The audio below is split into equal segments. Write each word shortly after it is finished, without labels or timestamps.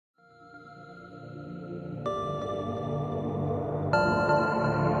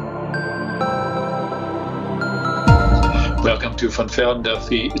Welcome to Van Velden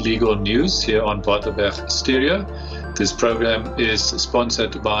Duffy Legal News here on Waterberg Stereo. This program is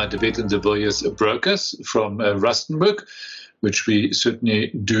sponsored by De Wet & de Villiers Brokers from Rustenburg, which we certainly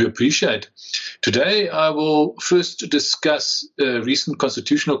do appreciate. Today, I will first discuss a recent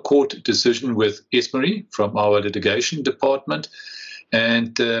Constitutional Court decision with Esmery from our litigation department.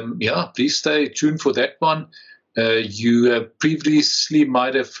 And please stay tuned for that one. You previously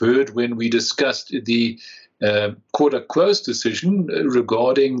might have heard when we discussed the Court of Quo's decision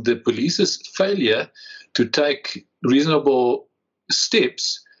regarding the police's failure to take reasonable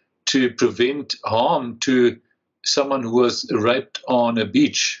steps to prevent harm to someone who was raped on a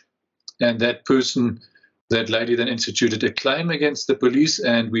beach. And that lady then instituted a claim against the police,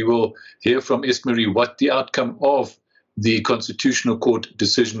 and we will hear from Esmery what the outcome of the Constitutional Court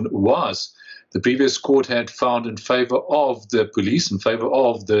decision was. The previous court had found in favor of the police, in favor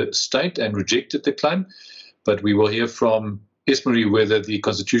of the state, and rejected the claim. But we will hear from Esmery whether the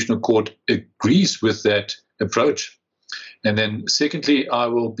Constitutional Court agrees with that approach. And then secondly, I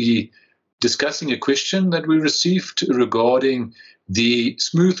will be discussing a question that we received regarding the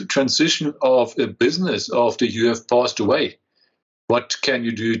smooth transition of a business after you have passed away. What can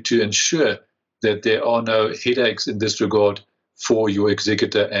you do to ensure that there are no headaches in this regard for your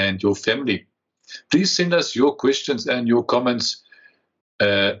executor and your family? Please send us your questions and your comments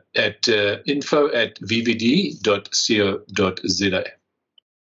at info@vvd.co.za.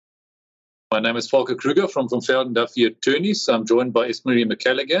 My name is Volker Kruger from Van Velden Duffy Attorneys. I'm joined by Esmery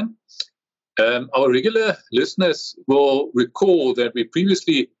McCallaghan. Our regular listeners will recall that we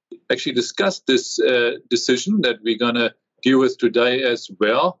previously actually discussed this decision that we're going to deal with today as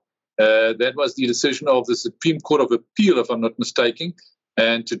well. That was the decision of the Supreme Court of Appeal, if I'm not mistaken.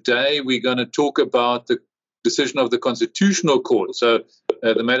 And today we're going to talk about the decision of the Constitutional Court. So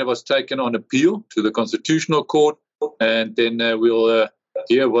the matter was taken on appeal to the Constitutional Court, and then we'll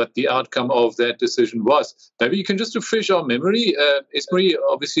hear what the outcome of that decision was. Maybe you can just refresh our memory. Esmery,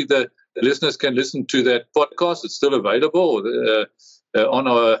 obviously the listeners can listen to that podcast. It's still available on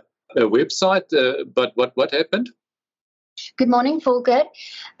our website. But what happened? Good morning, Volker.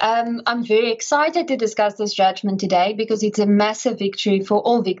 I'm very excited to discuss this judgment today because it's a massive victory for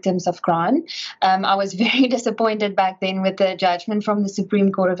all victims of crime. I was very disappointed back then with the judgment from the Supreme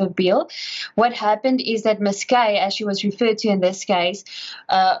Court of Appeal. What happened is that Ms. K, as she was referred to in this case,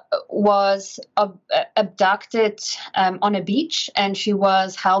 was abducted on a beach, and she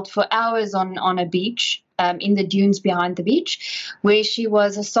was held for hours on a beach. In the dunes behind the beach, where she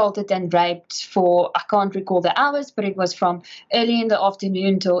was assaulted and raped for, I can't recall the hours, but it was from early in the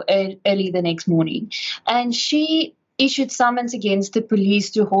afternoon till early the next morning. And she issued summons against the police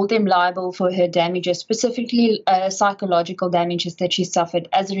to hold them liable for her damages, specifically psychological damages that she suffered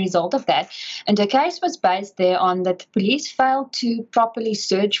as a result of that. And the case was based there on that the police failed to properly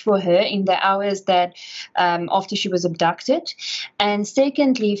search for her in the hours that after she was abducted, and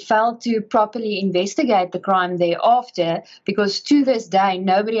secondly, failed to properly investigate the crime thereafter, because to this day,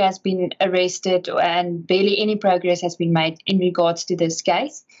 nobody has been arrested and barely any progress has been made in regards to this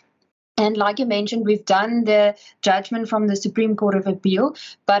case. And like you mentioned, we've done the judgment from the Supreme Court of Appeal,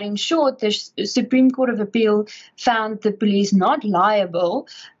 but in short, the Supreme Court of Appeal found the police not liable,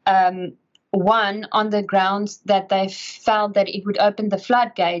 one, on the grounds that they felt that it would open the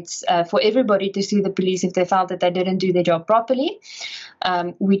floodgates for everybody to sue the police if they felt that they didn't do their job properly,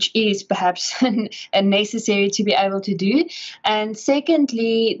 which is perhaps necessary to be able to do. And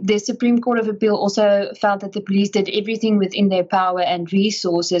secondly, the Supreme Court of Appeal also felt that the police did everything within their power and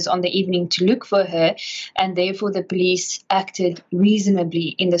resources on the evening to look for her, and therefore the police acted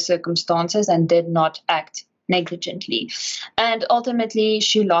reasonably in the circumstances and did not act negligently. And ultimately,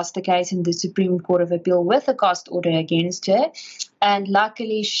 she lost the case in the Supreme Court of Appeal with a cost order against her. And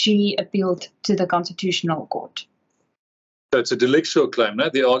luckily, she appealed to the Constitutional Court. So it's a delictual claim, no?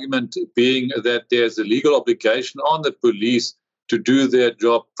 The argument being that there's a legal obligation on the police to do their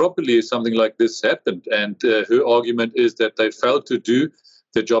job properly if something like this happened. And her argument is that they failed to do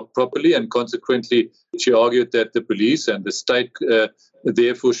the job properly, and consequently, she argued that the police and the state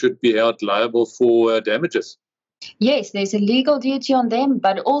therefore should be held liable for damages. Yes, there's a legal duty on them,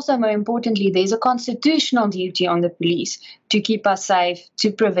 but also more importantly, there's a constitutional duty on the police to keep us safe,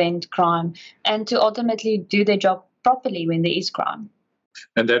 to prevent crime, and to ultimately do their job properly when there is crime.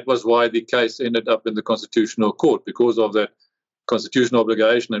 And that was why the case ended up in the Constitutional Court, because of that constitutional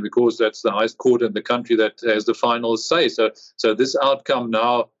obligation, and because that's the highest court in the country that has the final say. So this outcome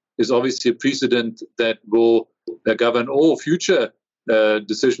now is obviously a precedent that will govern all future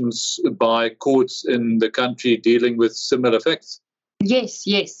decisions by courts in the country dealing with similar facts. Yes,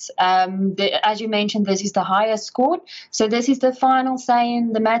 yes. As you mentioned, this is the highest court. So this is the final say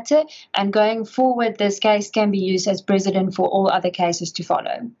in the matter. And going forward, this case can be used as precedent for all other cases to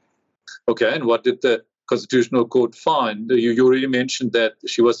follow. Okay, and what did the Constitutional Court find? You already mentioned that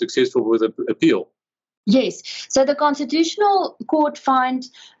she was successful with the appeal. Yes. So the Constitutional Court found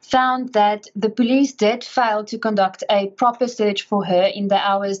that the police did fail to conduct a proper search for her in the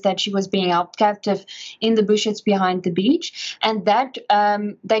hours that she was being held captive in the bushes behind the beach, and that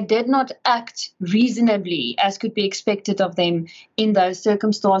they did not act reasonably as could be expected of them in those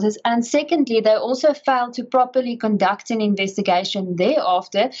circumstances. And secondly, they also failed to properly conduct an investigation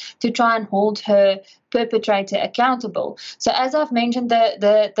thereafter to try and hold her perpetrator accountable. So as I've mentioned,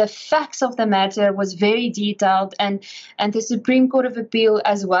 the facts of the matter was very detailed, and the Supreme Court of Appeal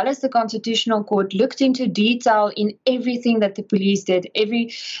as well as the Constitutional Court looked into detail in everything that the police did,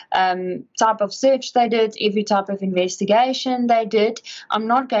 every type of search they did, every type of investigation they did. I'm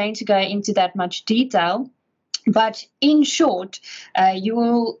not going to go into that much detail. But in short,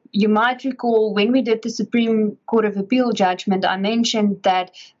 you might recall when we did the Supreme Court of Appeal judgment, I mentioned that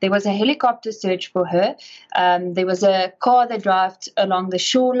there was a helicopter search for her. There was a car that drove along the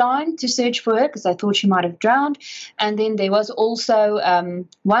shoreline to search for her because I thought she might have drowned. And then there was also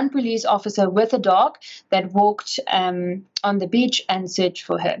one police officer with a dog that walked on the beach and searched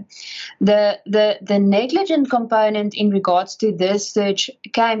for her. The negligent component in regards to this search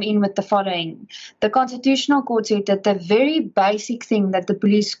came in with the following. The Constitutional Court said that the very basic thing that the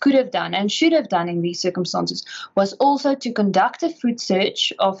police could have done and should have done in these circumstances was also to conduct a foot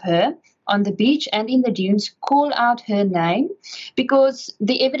search of her on the beach and in the dunes, call out her name, because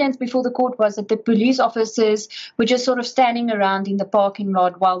the evidence before the court was that the police officers were just sort of standing around in the parking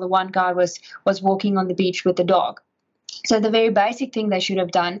lot while the one guy was walking on the beach with the dog. So the very basic thing they should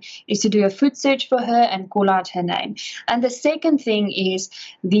have done is to do a foot search for her and call out her name. And the second thing is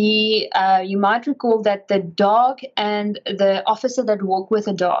you might recall that the dog and the officer that walked with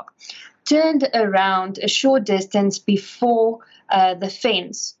the dog turned around a short distance before the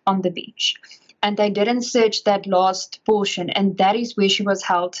fence on the beach. And they didn't search that last portion, and that is where she was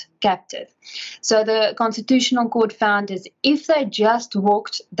held captive. So the Constitutional Court found is if they just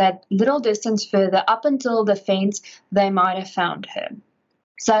walked that little distance further up until the fence, they might have found her.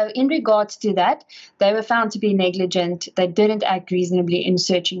 So in regards to that, they were found to be negligent. They didn't act reasonably in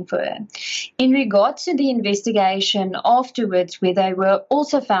searching for her. In regards to the investigation afterwards, where they were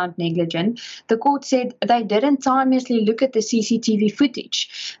also found negligent, the court said they didn't timeously look at the CCTV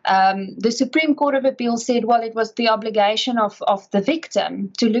footage. The Supreme Court of Appeal said, well, it was the obligation of the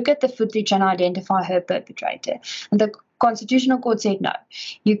victim to look at the footage and identify her perpetrator. And the Constitutional Court said, no,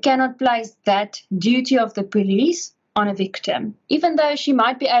 you cannot place that duty of the police on a victim, even though she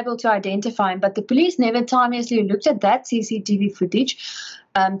might be able to identify him. But the police never timeously looked at that CCTV footage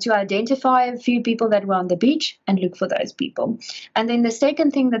to identify a few people that were on the beach and look for those people. And then the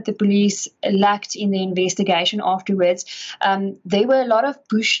second thing that the police lacked in the investigation afterwards, there were a lot of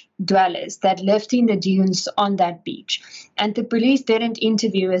bush dwellers that lived in the dunes on that beach. And the police didn't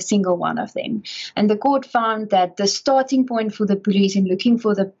interview a single one of them. And the court found that the starting point for the police in looking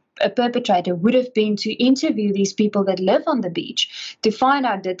for a perpetrator would have been to interview these people that live on the beach to find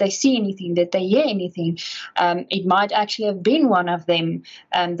out, did they see anything, did they hear anything. It might actually have been one of them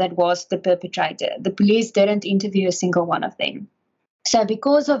that was the perpetrator. The police didn't interview a single one of them. So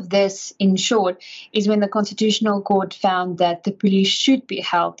because of this, in short, is when the Constitutional Court found that the police should be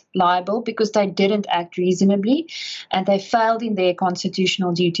held liable because they didn't act reasonably and they failed in their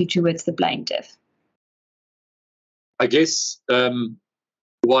constitutional duty towards the plaintiff. I guess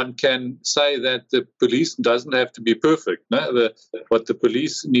one can say that the police doesn't have to be perfect. No? What the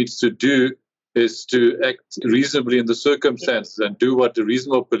police needs to do is to act reasonably in the circumstances and do what the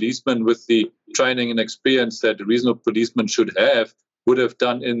reasonable policeman with the training and experience that a reasonable policeman should have would have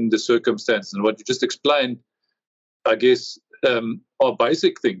done in the circumstances. And what you just explained, I guess, are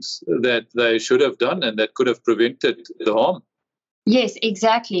basic things that they should have done and that could have prevented the harm. Yes,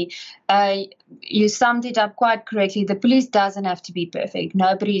 exactly. You summed it up quite correctly. The police doesn't have to be perfect.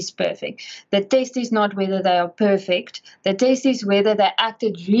 Nobody is perfect. The test is not whether they are perfect. The test is whether they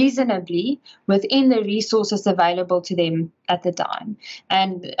acted reasonably within the resources available to them at the time.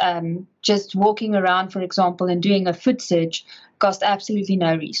 And just walking around, for example, and doing a foot search cost absolutely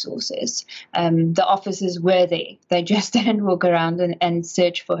no resources. The officers were there. They just didn't walk around and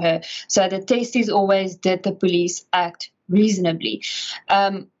search for her. So the test is always, did the police act reasonably.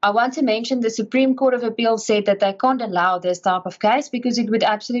 I want to mention the Supreme Court of Appeal said that they can't allow this type of case because it would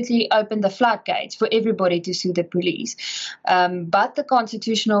absolutely open the floodgates for everybody to sue the police. But the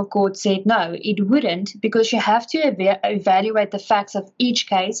Constitutional Court said no, it wouldn't, because you have to evaluate the facts of each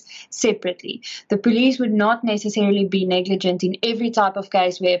case separately. The police would not necessarily be negligent in every type of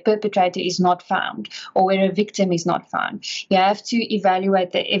case where a perpetrator is not found or where a victim is not found. You have to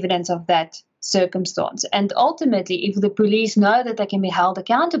evaluate the evidence of that circumstance. And ultimately, if the police know that they can be held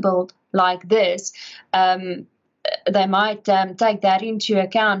accountable like this, they might take that into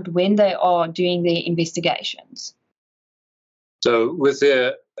account when they are doing their investigations. So with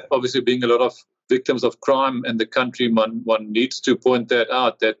there obviously being a lot of victims of crime in the country, one needs to point that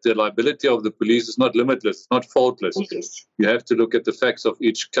out, that the liability of the police is not limitless, not faultless. Yes. You have to look at the facts of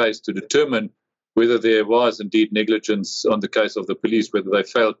each case to determine whether there was indeed negligence on the case of the police, whether they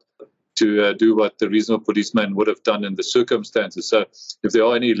failed to do what the reasonable policeman would have done in the circumstances. So if there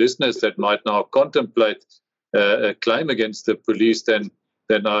are any listeners that might now contemplate a claim against the police, then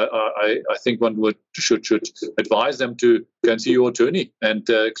I think one should advise them to go and see your attorney and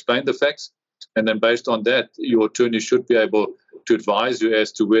explain the facts. And then based on that, your attorney should be able to advise you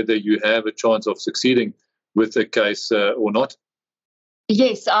as to whether you have a chance of succeeding with the case or not.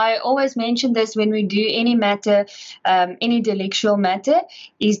 Yes, I always mention this when we do any matter, any delictual matter,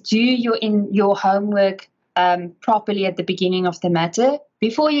 is do your homework properly at the beginning of the matter.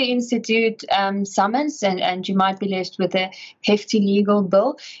 Before you institute summons and you might be left with a hefty legal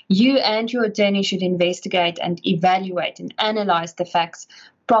bill, you and your attorney should investigate and evaluate and analyze the facts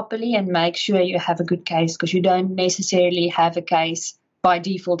properly and make sure you have a good case, because you don't necessarily have a case by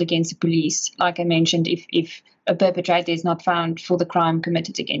default against the police, like I mentioned, if a perpetrator is not found for the crime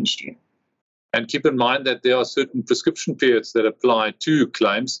committed against you. And keep in mind that there are certain prescription periods that apply to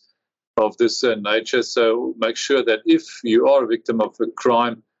claims of this nature. So make sure that if you are a victim of a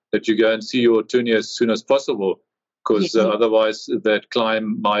crime, that you go and see your attorney as soon as possible, because otherwise that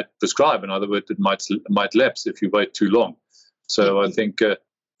claim might prescribe. In other words, it might lapse if you wait too long. So I think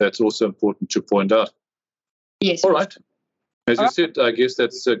that's also important to point out. Yes. All right. As you said, I guess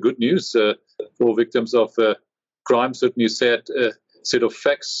that's good news for victims of crime. Certainly sad set of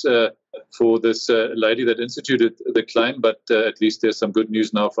facts for this lady that instituted the claim, but at least there's some good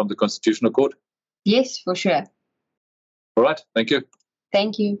news now from the Constitutional Court. Yes, for sure. All right. Thank you.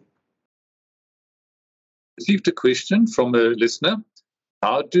 Thank you. Received a question from a listener.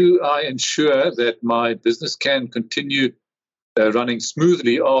 How do I ensure that my business can continue running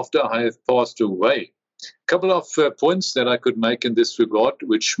smoothly after I have passed away? A couple of points that I could make in this regard,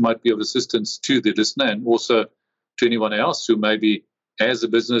 which might be of assistance to the listener and also to anyone else who maybe has a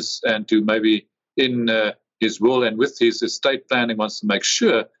business and who maybe in his will and with his estate planning wants to make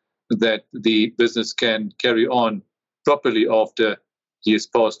sure that the business can carry on properly after he has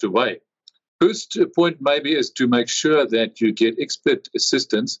passed away. First point maybe is to make sure that you get expert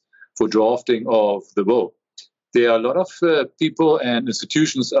assistance for drafting of the will. There are a lot of people and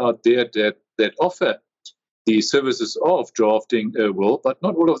institutions out there that offer the services of drafting a will, but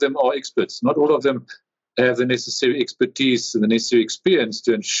not all of them are experts. Not all of them have the necessary expertise and the necessary experience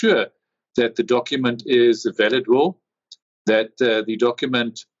to ensure that the document is a valid will, that the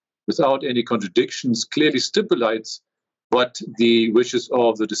document, without any contradictions, clearly stipulates what the wishes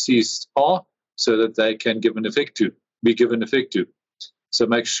of the deceased are, so that they can be given effect to. So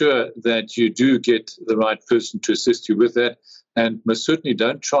make sure that you do get the right person to assist you with that, and most certainly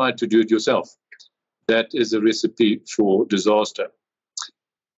don't try to do it yourself. That is a recipe for disaster.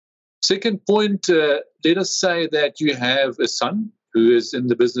 Second point, let us say that you have a son who is in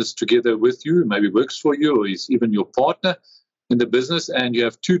the business together with you, maybe works for you, or is even your partner in the business, and you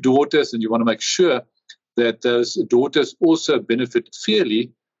have two daughters, and you want to make sure that those daughters also benefit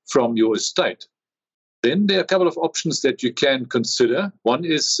fairly from your estate. Then there are a couple of options that you can consider. One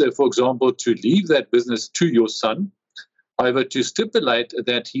is, for example, to leave that business to your son. However, to stipulate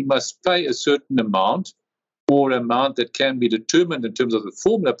that he must pay a certain amount, or amount that can be determined in terms of the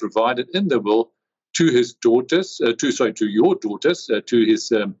formula provided in the will, to his daughters, to your daughters, to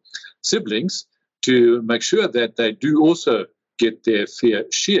his siblings, to make sure that they do also get their fair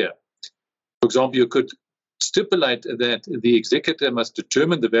share. For example, you could stipulate that the executor must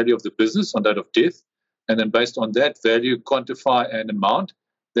determine the value of the business on that of death, and then based on that value, quantify an amount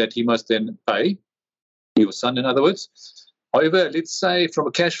that he must then pay, your son in other words. However, let's say from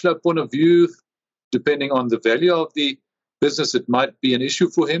a cash flow point of view, depending on the value of the business, it might be an issue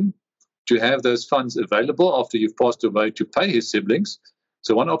for him to have those funds available after you've passed away to pay his siblings.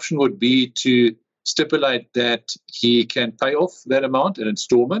 So one option would be to stipulate that he can pay off that amount in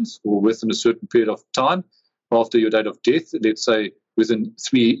installments or within a certain period of time, after your date of death, let's say within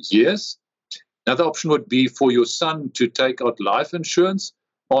 3 years. Another option would be for your son to take out life insurance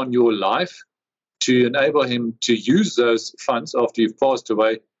on your life to enable him to use those funds after you've passed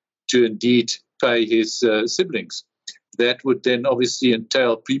away to indeed pay his siblings. That would then obviously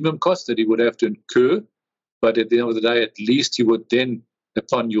entail premium costs that he would have to incur, but at the end of the day, at least he would then,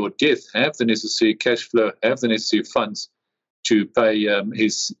 upon your death, have the necessary cash flow, have the necessary funds to pay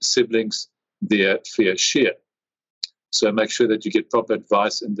his siblings their fair share. So make sure that you get proper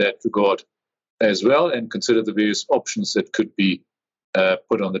advice in that regard as well, and consider the various options that could be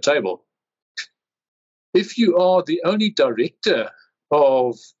put on the table. If you are the only director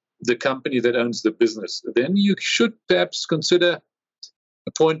of the company that owns the business, then you should perhaps consider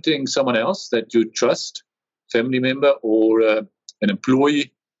appointing someone else that you trust, family member or an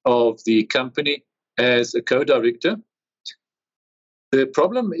employee of the company, as a co-director. The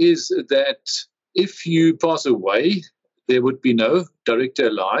problem is that if you pass away, there would be no director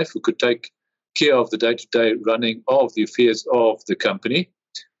alive who could take care of the day-to-day running of the affairs of the company.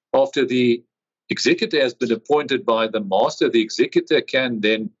 After the executor has been appointed by the master, the executor can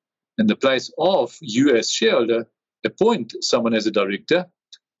then, in the place of you as shareholder, appoint someone as a director.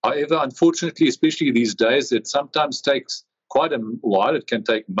 However, unfortunately, especially these days, it sometimes takes quite a while. It can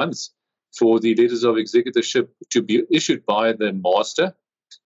take months for the letters of executorship to be issued by the master,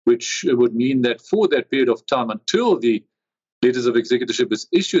 which would mean that for that period of time, until the letters of executorship is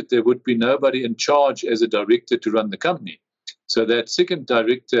issued, there would be nobody in charge as a director to run the company. So that second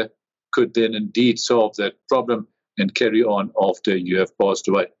director could then indeed solve that problem and carry on after you have passed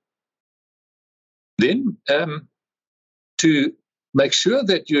away. Then, to make sure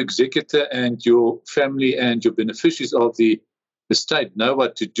that your executor and your family and your beneficiaries of the estate know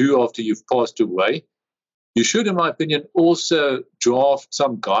what to do after you've passed away, you should, in my opinion, also draft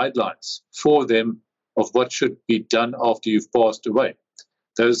some guidelines for them of what should be done after you've passed away.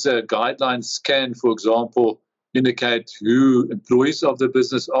 Those guidelines can, for example, indicate who employees of the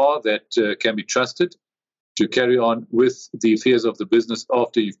business are that can be trusted to carry on with the affairs of the business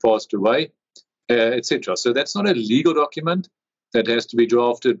after you've passed away, etc. So that's not a legal document that has to be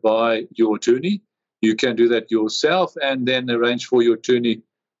drafted by your attorney. You can do that yourself and then arrange for your attorney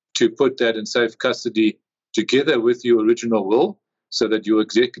to put that in safe custody together with your original will, so that your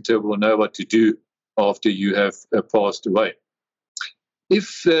executor will know what to do after you have passed away.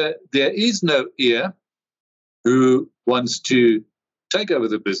 If there is no heir who wants to take over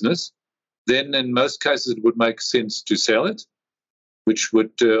the business, then in most cases it would make sense to sell it, which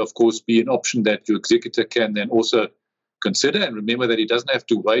would, of course, be an option that your executor can then also consider. And remember that he doesn't have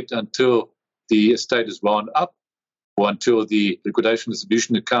to wait until the estate is wound up or until the liquidation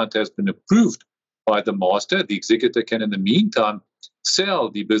distribution account has been approved by the master. The executor can, in the meantime, sell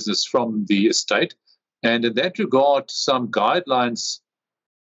the business from the estate. And in that regard, some guidelines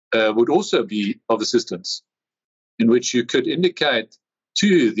would also be of assistance, in which you could indicate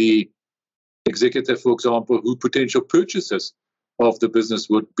to the executor, for example, who potential purchasers of the business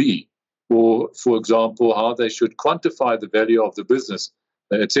would be, or, for example, how they should quantify the value of the business,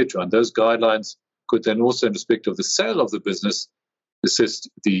 etc. And those guidelines could then also, in respect of the sale of the business, assist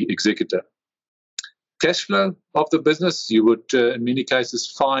the executor. Cash flow of the business, you would, in many cases,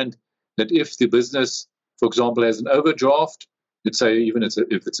 find that if the business, for example, has an overdraft, let's say even if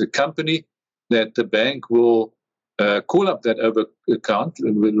it's a company, that the bank will call up that over account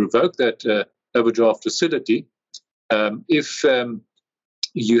and will revoke that overdraft facility if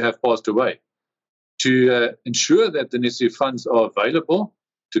you have passed away. To ensure that the necessary funds are available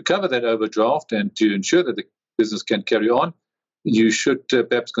to cover that overdraft and to ensure that the business can carry on, you should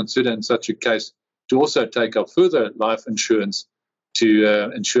perhaps consider in such a case to also take up further life insurance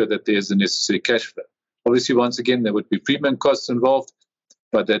to ensure that there's the necessary cash flow. Obviously, once again, there would be premium costs involved,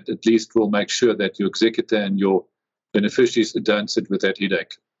 but that at least will make sure that your executor and your beneficiaries don't sit with that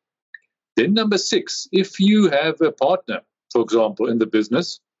headache. Then number 6, if you have a partner, for example, in the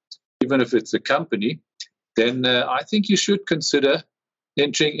business, even if it's a company, then I think you should consider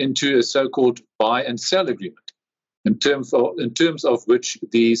entering into a so-called buy and sell agreement, in terms of which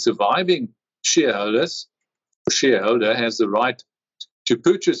the surviving shareholder has the right to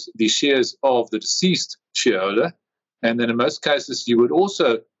purchase the shares of the deceased shareholder. And then in most cases, you would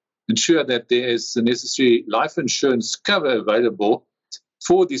also ensure that there is the necessary life insurance cover available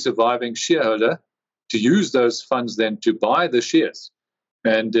for the surviving shareholder to use those funds then to buy the shares.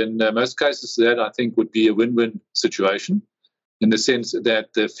 And in most cases, that I think would be a win-win situation, in the sense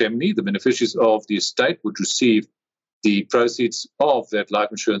that the family, the beneficiaries of the estate, would receive the proceeds of that life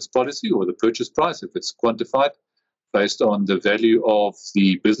insurance policy or the purchase price, if it's quantified, based on the value of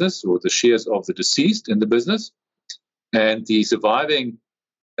the business or the shares of the deceased in the business. And the surviving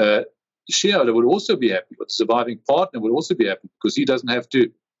shareholder would also be happy, but the surviving partner would also be happy because he doesn't have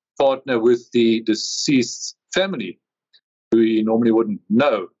to partner with the deceased's family, who he normally wouldn't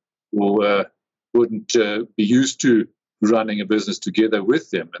know or wouldn't be used to running a business together with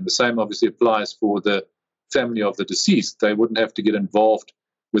them. And the same obviously applies for the family of the deceased. They wouldn't have to get involved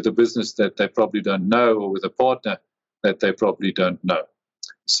with a business that they probably don't know or with a partner that they probably don't know.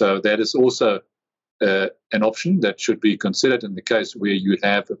 So that is also an option that should be considered in the case where you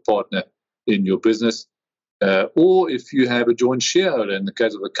have a partner in your business, or if you have a joint shareholder in the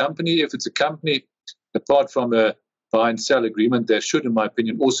case of a company. If it's a company, apart from a buy and sell agreement, there should, in my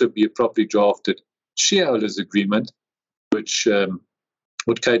opinion, also be a properly drafted shareholders agreement, which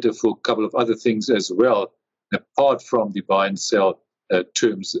would cater for a couple of other things as well, apart from the buy and sell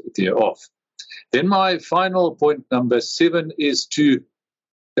terms thereof. Then my final point, number 7, is to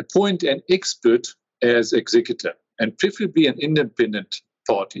appoint an expert as executor, and preferably an independent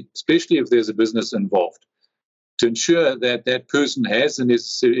party, especially if there's a business involved, to ensure that that person has the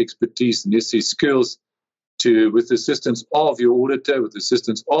necessary expertise, the necessary skills to, with the assistance of your auditor, with the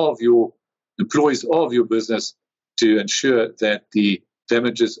assistance of your employees of your business, to ensure that the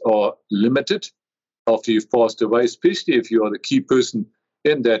damages are limited after you've passed away, especially if you are the key person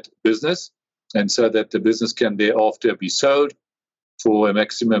in that business, and so that the business can thereafter be sold for a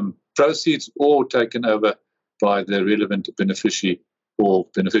maximum proceeds or taken over by the relevant beneficiary or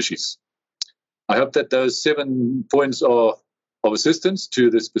beneficiaries. I hope that those 7 points are of assistance to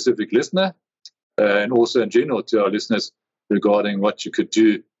the specific listener, and also in general to our listeners regarding what you could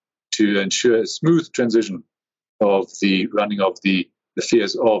do to ensure a smooth transition of the running of the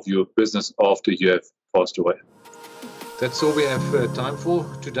affairs of your business after you have passed away. That's all we have time for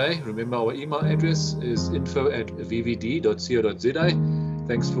today. Remember, our email address is info@vvd.co.za.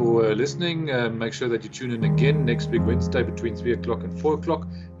 Thanks for listening. Make sure that you tune in again next week, Wednesday, between 3 o'clock and 4 o'clock,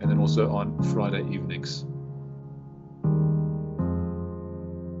 and then also on Friday evenings.